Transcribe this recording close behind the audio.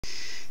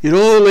You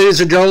know,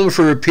 ladies and gentlemen,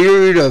 for a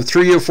period of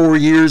 3 or 4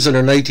 years in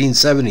the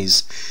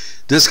 1970s,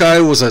 this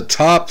guy was a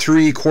top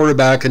 3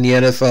 quarterback in the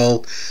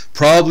NFL,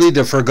 probably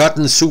the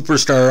forgotten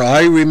superstar.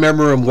 I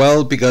remember him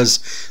well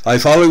because I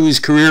followed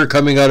his career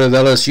coming out of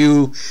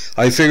LSU.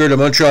 I figured the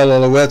Montreal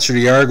Alouettes or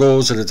the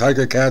Argos or the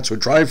Tiger Cats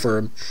would try for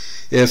him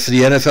if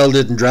the NFL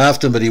didn't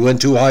draft him, but he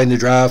went too high in the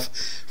draft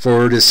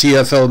for the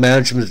CFL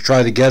management to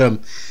try to get him.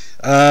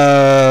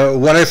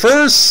 When I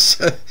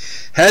first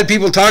had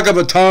people talk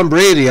about Tom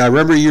Brady, I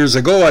remember years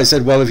ago I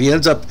said, well, if he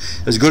ends up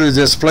as good as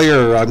this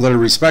player, I'm going to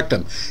respect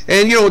him.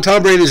 And you know,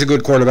 Tom Brady's a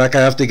good quarterback,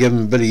 I have to give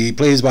him, but he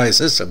plays by a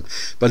system.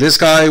 But this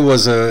guy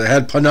was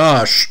had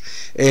panache,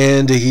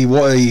 and he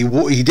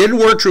didn't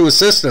work through a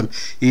system.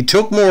 He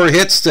took more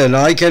hits than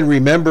I can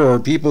remember or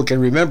people can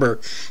remember,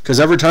 because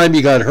every time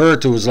he got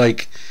hurt, it was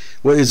like,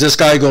 well, is this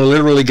guy going to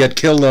literally get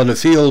killed on the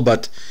field?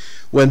 But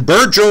when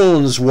Bert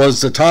Jones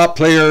was the top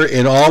player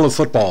in all of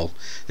football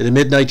in the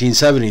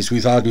mid-1970s, we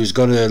thought he was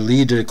going to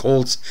lead the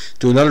Colts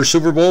to another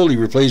Super Bowl. He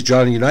replaced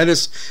Johnny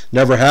Unitas.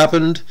 Never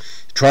happened.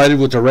 Tried it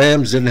with the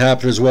Rams. Didn't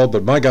happen as well.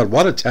 But my God,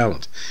 what a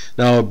talent.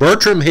 Now,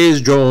 Bertram Hayes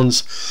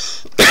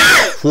Jones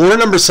wore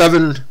number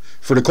 7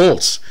 for the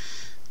Colts.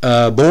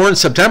 Born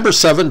September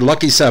 7th,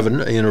 lucky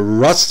 7, in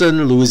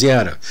Ruston,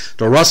 Louisiana.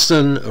 The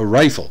Ruston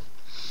Rifle.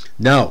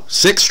 Now,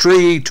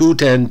 6'3",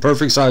 210,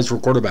 perfect size for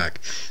quarterback.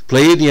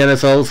 Played in the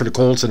NFL for the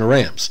Colts and the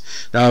Rams.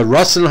 Now, at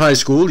Ruston High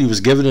School, he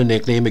was given a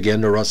nickname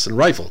again, the Ruston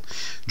Rifle.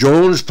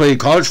 Jones played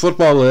college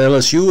football at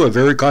LSU, a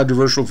very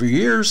controversial few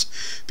years,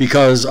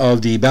 because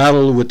of the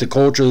battle with the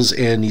coaches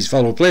and his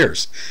fellow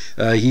players.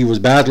 He was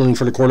battling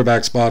for the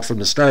quarterback spot from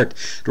the start.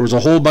 There was a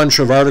whole bunch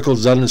of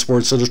articles done in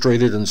Sports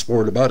Illustrated and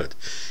Sport about it.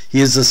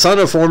 He is the son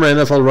of former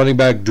NFL running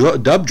back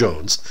Dub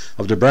Jones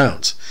of the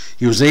Browns.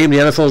 He was named the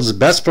NFL's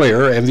best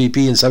player,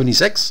 MVP in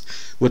 '76,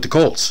 with the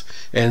Colts.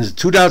 And in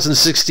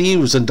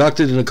 2016 was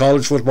inducted in the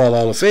College Football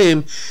Hall of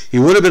Fame. He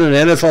would have been in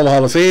the NFL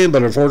Hall of Fame,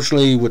 but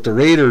unfortunately with the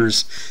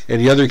Raiders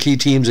and the other key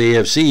teams,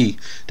 AFC,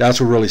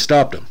 that's what really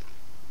stopped him.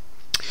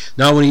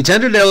 Now, when he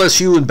attended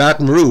LSU in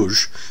Baton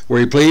Rouge, where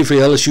he played for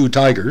the LSU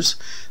Tigers,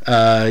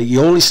 he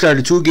only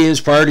started 2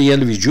 games prior to the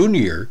end of his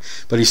junior year,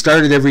 but he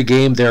started every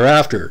game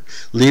thereafter,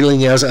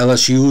 leading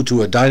LSU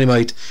to a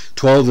dynamite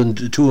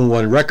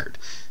 12-2-1 record.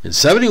 In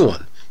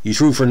 '71, he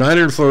threw for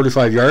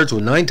 945 yards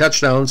with 9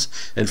 touchdowns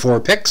and 4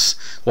 picks,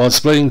 while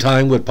splitting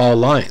time with Paul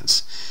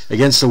Lyons.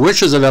 Against the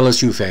wishes of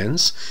LSU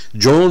fans,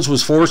 Jones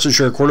was forced to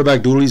share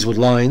quarterback duties with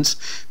Lyons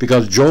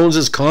because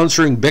Jones's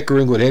constant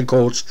bickering with head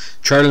coach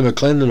Charlie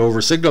McClendon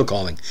over signal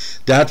calling.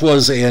 That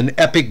was an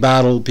epic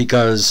battle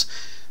because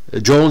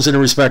Jones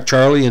didn't respect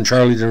Charlie and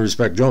Charlie didn't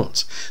respect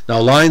Jones.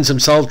 Now, Lyons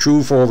himself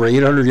threw for over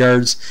 800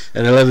 yards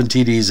and 11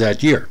 TDs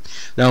that year.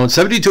 Now, in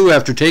 '72,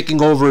 after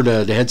taking over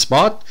the head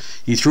spot,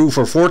 he threw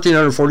for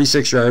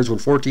 1,446 yards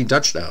with 14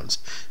 touchdowns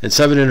and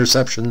 7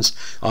 interceptions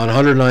on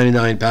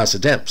 199 pass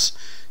attempts.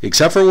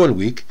 Except for 1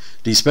 week,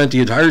 he spent the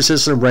entire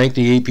system ranked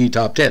in the AP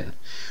top 10.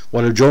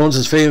 One of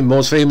Jones's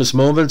most famous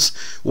moments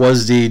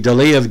was the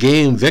delay of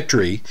game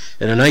victory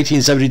in a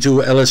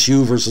 1972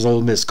 LSU versus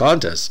Ole Miss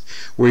contest,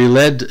 where he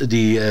led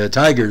the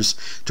Tigers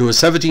to a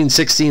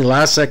 17-16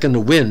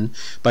 last-second win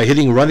by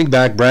hitting running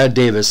back Brad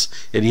Davis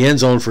in the end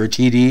zone for a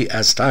TD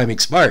as time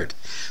expired.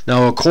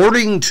 Now,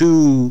 according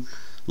to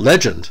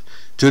legend,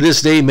 to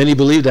this day, many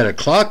believe that a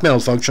clock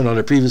malfunction on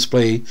the previous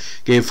play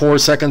gave 4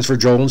 seconds for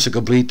Jones to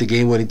complete the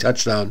game-winning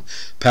touchdown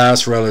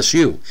pass for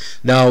LSU.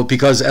 Now,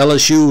 because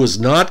LSU was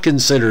not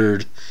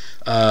considered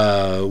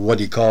what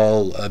you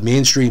call a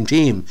mainstream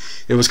team,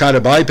 it was kind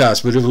of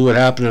bypassed. But if it would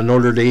happen in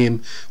Notre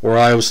Dame or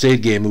Iowa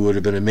State game, it would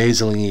have been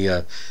amazingly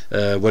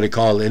what you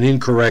call an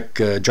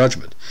incorrect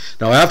judgment.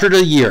 Now, after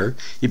the year,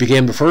 he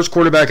became the first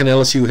quarterback in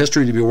LSU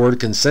history to be awarded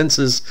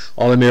consensus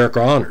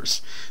All-America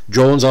honors.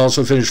 Jones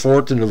also finished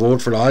 4th in the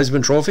vote for the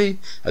Heisman Trophy.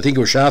 I think it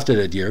was shafted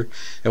that year,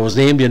 and was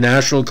named the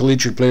National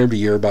Collegiate Player of the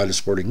Year by the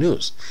Sporting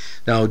News.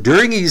 Now,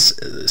 during his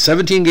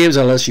 17 games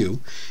at LSU,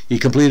 he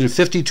completed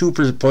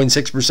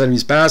 52.6% of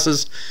his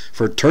passes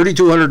for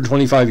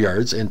 3,225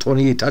 yards and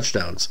 28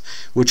 touchdowns,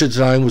 which at the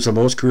time was the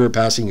most career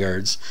passing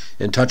yards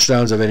and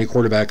touchdowns of any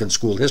quarterback in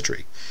school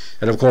history.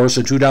 And of course,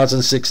 in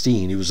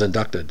 2016, he was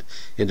inducted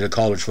into the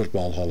College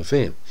Football Hall of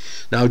Fame.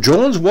 Now,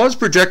 Jones was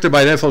projected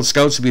by NFL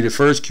scouts to be the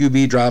first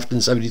QB drafted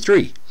in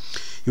 '73.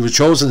 He was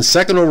chosen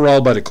 2nd overall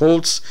by the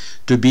Colts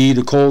to be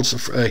the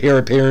Colts' heir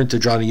apparent to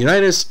Johnny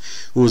Unitas,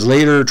 who was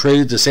later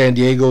traded to San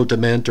Diego to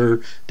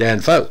mentor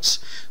Dan Fouts.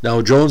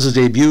 Now, Jones's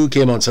debut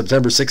came on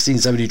September 16,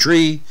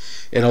 '73,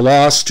 in a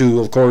loss to,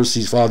 of course,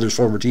 his father's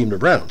former team, the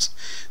Browns.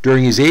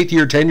 During his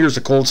 8-year tenure as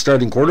the Colts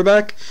starting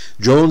quarterback,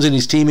 Jones and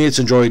his teammates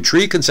enjoyed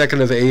 3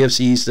 consecutive AFC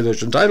East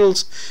Division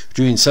titles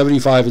between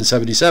 '75 and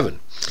 '77.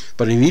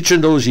 But in each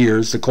of those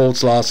years, the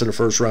Colts lost in the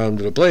first round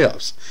of the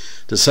playoffs.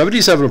 The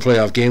 '77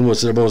 playoff game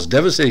was their most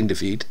devastating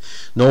defeat,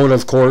 known,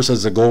 of course,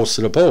 as the Ghost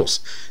of the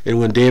Post, and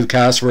when Dave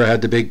Casper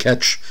had the big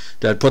catch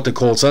that put the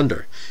Colts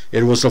under.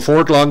 It was the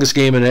 4th longest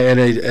game in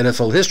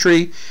NFL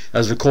history,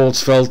 as the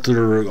Colts fell to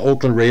the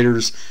Oakland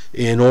Raiders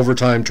in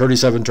overtime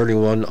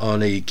 37-31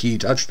 on a key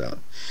touchdown.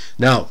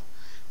 Now,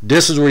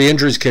 This is where the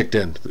injuries kicked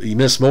in. He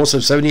missed most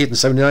of 78 and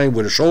 79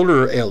 with a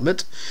shoulder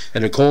ailment,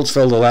 and the Colts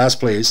fell to last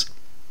place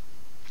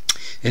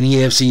in the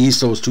AFC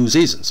East those 2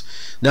 seasons.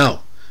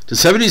 Now, the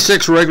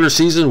 76 regular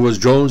season was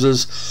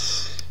Jones's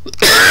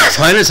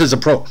finest as a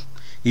pro.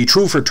 He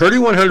threw for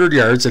 3,100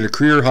 yards and a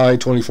career-high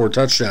 24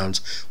 touchdowns,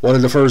 one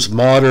of the first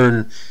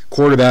modern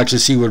quarterbacks to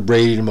see with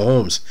Brady and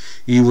Mahomes.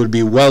 He would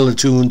be well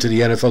attuned to the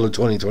NFL in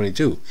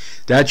 2022.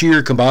 That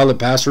year, combined a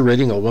passer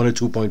rating of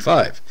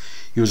 102.5.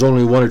 He was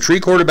only one of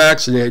 3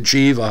 quarterbacks to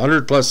achieve a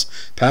 100-plus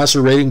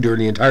passer rating during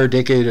the entire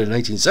decade of the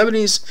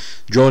 1970s,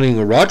 joining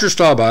Roger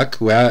Staubach,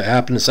 who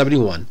happened in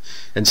 71,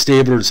 and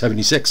Stabler in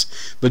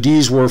 76. But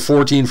these were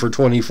 14 for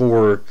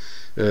 24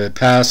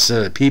 pass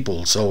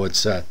people, so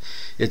it's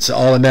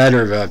all a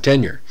matter of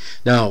tenure.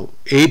 Now,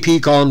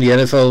 AP called him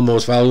the NFL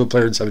most valuable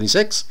player in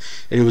 76,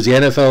 and he was the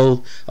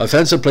NFL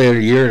Offensive Player of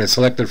the Year and a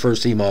selected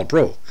first-team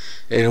All-Pro,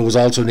 and it was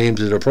also named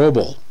to the Pro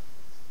Bowl.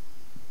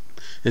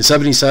 In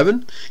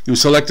 77, he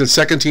was selected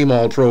second-team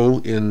All-Pro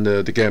in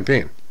the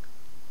campaign.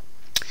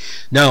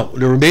 Now,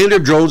 the remainder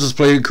of Jones'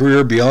 playing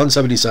career beyond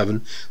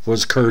 77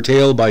 was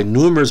curtailed by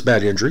numerous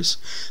bad injuries,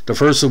 the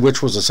first of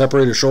which was a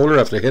separated shoulder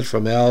after a hit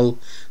from Al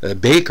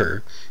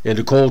Baker in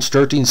the Colts'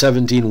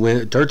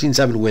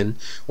 13-7 win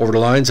over the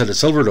Lions at the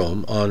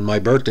Silverdome on my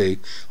birthday,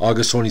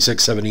 August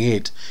 26,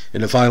 78,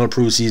 in the final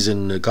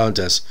preseason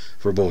contest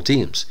for both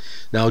teams.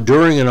 Now,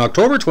 during an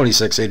October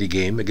 26, 80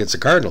 game against the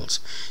Cardinals,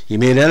 he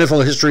made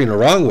NFL history in the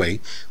wrong way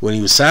when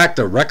he was sacked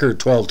a record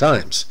 12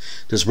 times.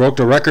 This broke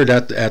the record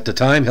at the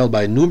time held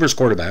by numerous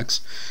quarterbacks,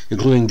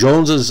 including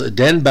Jones's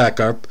then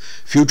backup,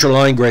 future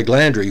line Greg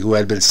Landry, who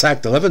had been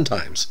sacked 11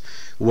 times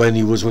when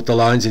he was with the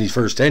Lions in his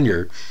first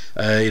tenure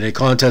in a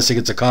contest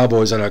against the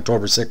Cowboys on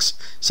October 6,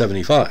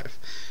 75.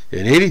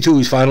 In 82,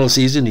 his final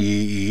season,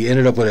 he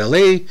ended up with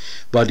LA,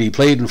 but he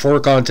played in 4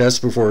 contests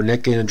before a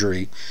neck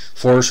injury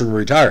forced him to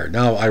retire.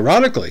 Now,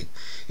 ironically,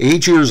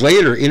 8 years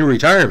later, in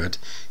retirement,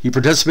 he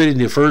participated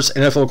in the first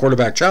NFL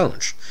Quarterback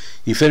Challenge.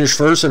 He finished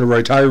first in the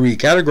retiree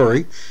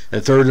category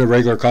and third in the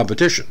regular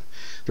competition.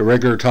 The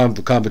regular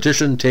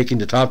competition taking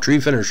the top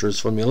 3 finishers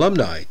from the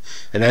alumni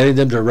and adding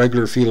them to a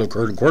regular field of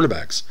current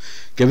quarterbacks.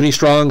 Given his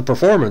strong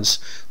performance,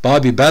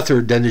 Bobby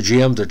Beathard, then the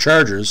GM of the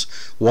Chargers,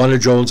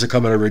 wanted Jones to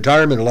come out of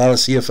retirement. A lot of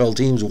CFL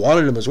teams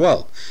wanted him as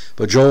well,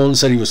 but Jones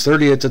said he was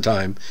 30 at the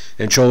time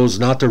and chose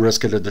not to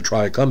risk it and to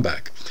try a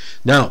comeback.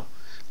 Now,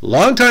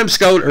 longtime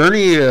scout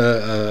Ernie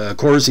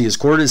Corsi is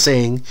quoted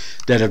saying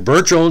that if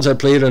Bert Jones had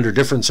played under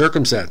different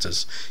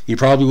circumstances, he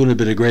probably wouldn't have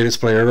been the greatest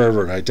player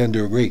ever, and I tend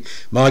to agree.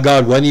 My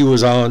God, when he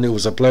was on, it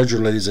was a pleasure,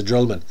 ladies and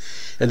gentlemen.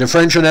 And the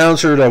French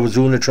announcer that was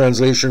doing the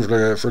translation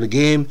for the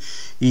game,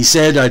 he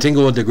said, I think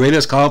it was the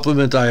greatest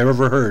compliment I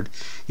ever heard.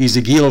 He's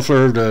the Guy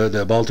Lafleur of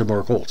the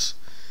Baltimore Colts.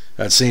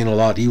 That's saying a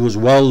lot. He was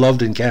well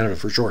loved in Canada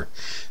for sure.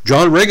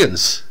 John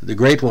Riggins, the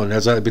great one,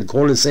 as I've been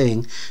quoted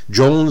saying,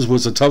 Jones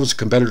was the toughest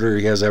competitor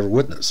he has ever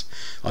witnessed.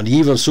 On the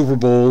eve of Super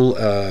Bowl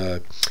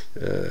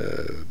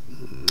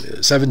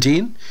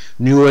 17,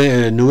 New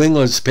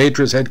England's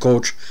Patriots head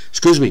coach,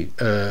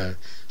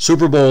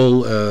 Super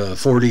Bowl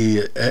 40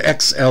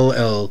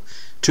 XLL2,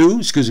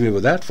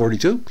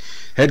 42.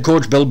 Head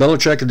coach Bill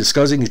Belichick, in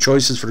discussing his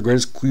choices for the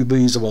greatest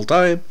QBs of all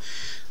time,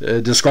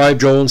 described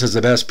Jones as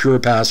the best pure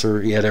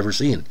passer he had ever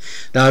seen.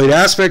 Now, the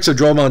aspects of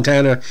Joe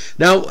Montana,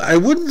 now, I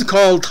wouldn't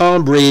call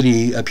Tom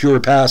Brady a pure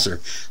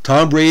passer.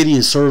 Tom Brady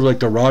is sort of like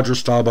the Roger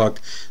Staubach,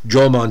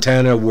 Joe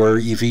Montana, where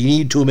if you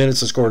need 2 minutes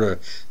to score a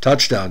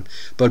touchdown.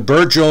 But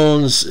Bert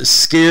Jones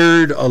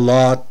scared a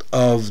lot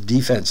of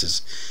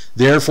defenses.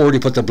 Therefore, they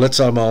put the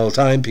blitz on him all the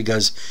time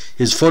because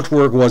his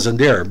footwork wasn't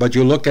there. But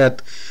you look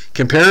at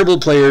comparable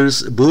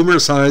players, Boomer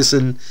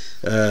Esiason,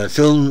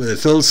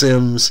 Phil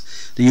Simms,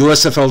 the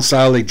USFL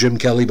style like Jim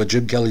Kelly, but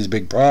Jim Kelly's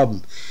big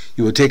problem,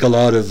 he would take a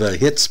lot of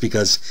hits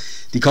because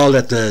they call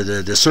that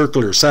the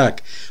circular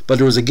sack. But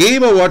there was a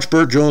game I watched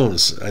Bert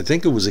Jones, I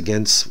think it was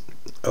against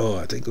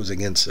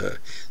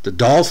the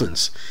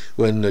Dolphins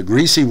when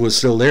Greasy was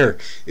still there.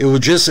 It was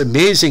just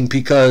amazing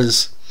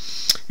because,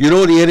 you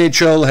know, the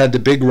NHL had the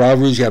big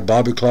rivalries. You had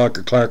Bobby Clark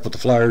with the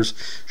Flyers,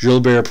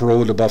 Gilbert Perreault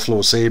with the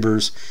Buffalo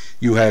Sabres.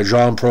 You had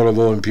Jean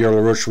Pronovost and Pierre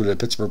LaRouche with the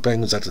Pittsburgh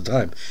Penguins at the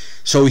time.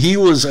 So he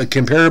was a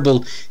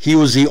comparable. He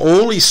was the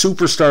only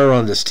superstar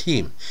on this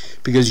team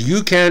because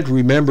you can't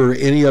remember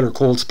any other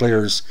Colts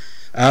players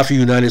after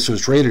Unitas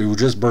was traded. It was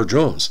just Bert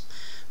Jones.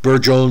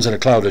 Bert Jones and a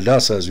cloud of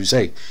dust, as we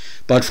say.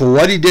 But for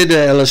what he did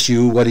at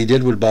LSU, what he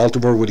did with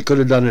Baltimore, what he could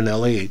have done in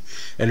LA,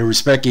 and the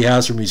respect he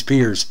has from his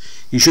peers,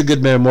 he should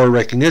get more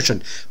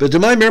recognition. But to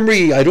my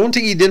memory, I don't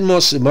think he did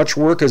much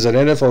work as an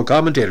NFL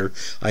commentator.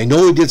 I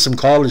know he did some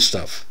college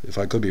stuff, if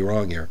I could be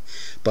wrong here.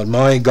 But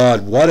my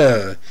God, what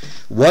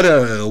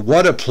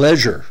a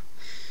pleasure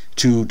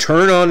to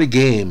turn on a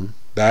game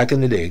back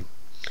in the day,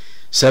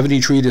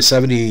 73 to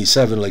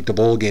 77, like the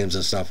bowl games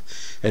and stuff,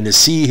 and to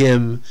see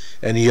him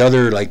and the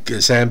other, like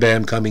Sam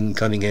Bam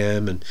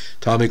Cunningham and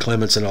Tommy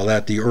Clements and all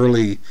that, the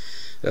early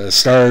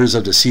stars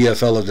of the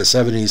CFL of the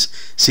 70s,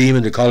 see him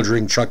in the college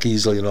ring, Chuck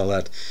Easley and all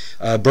that.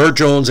 Bert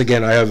Jones,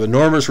 again, I have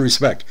enormous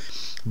respect.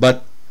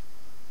 But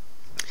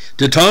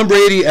Did Tom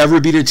Brady ever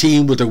beat a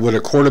team with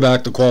a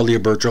quarterback the quality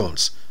of Bert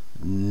Jones?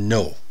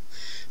 No.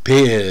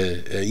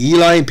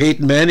 Eli and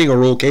Peyton Manning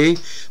are okay,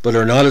 but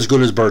are not as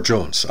good as Bert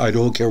Jones. I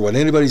don't care what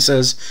anybody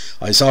says.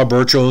 I saw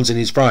Bert Jones in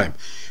his prime.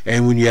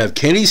 And when you have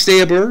Kenny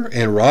Stabler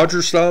and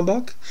Roger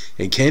Staubach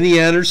and Kenny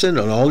Anderson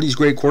and all these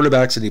great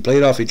quarterbacks and he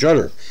played off each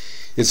other,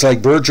 it's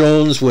like Bert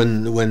Jones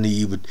when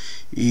he would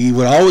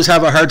always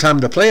have a hard time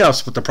in the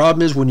playoffs, but the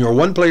problem is when you're a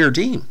one-player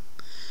team,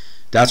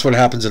 that's what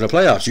happens in the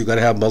playoffs. You've got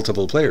to have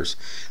multiple players.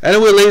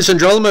 Anyway, ladies and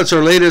gentlemen, it's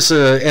our latest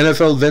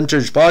NFL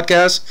Vintage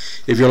podcast.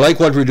 If you like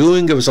what we're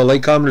doing, give us a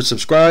like, comment, and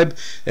subscribe.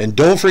 And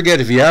don't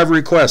forget, if you have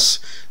requests,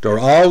 they're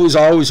always,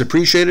 always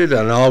appreciated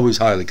and always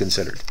highly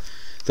considered.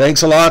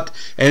 Thanks a lot.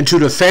 And to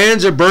the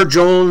fans of Bert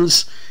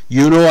Jones,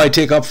 you know I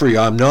take up for you.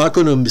 I'm not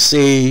going to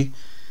say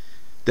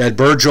that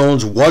Bert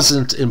Jones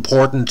wasn't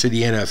important to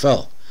the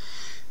NFL.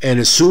 And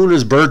as soon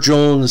as Bert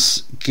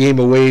Jones came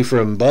away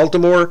from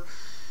Baltimore,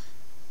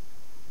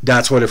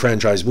 that's why the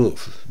franchise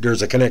moved.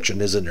 There's a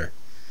connection, isn't there?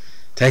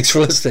 Thanks for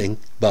listening.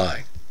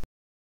 Bye.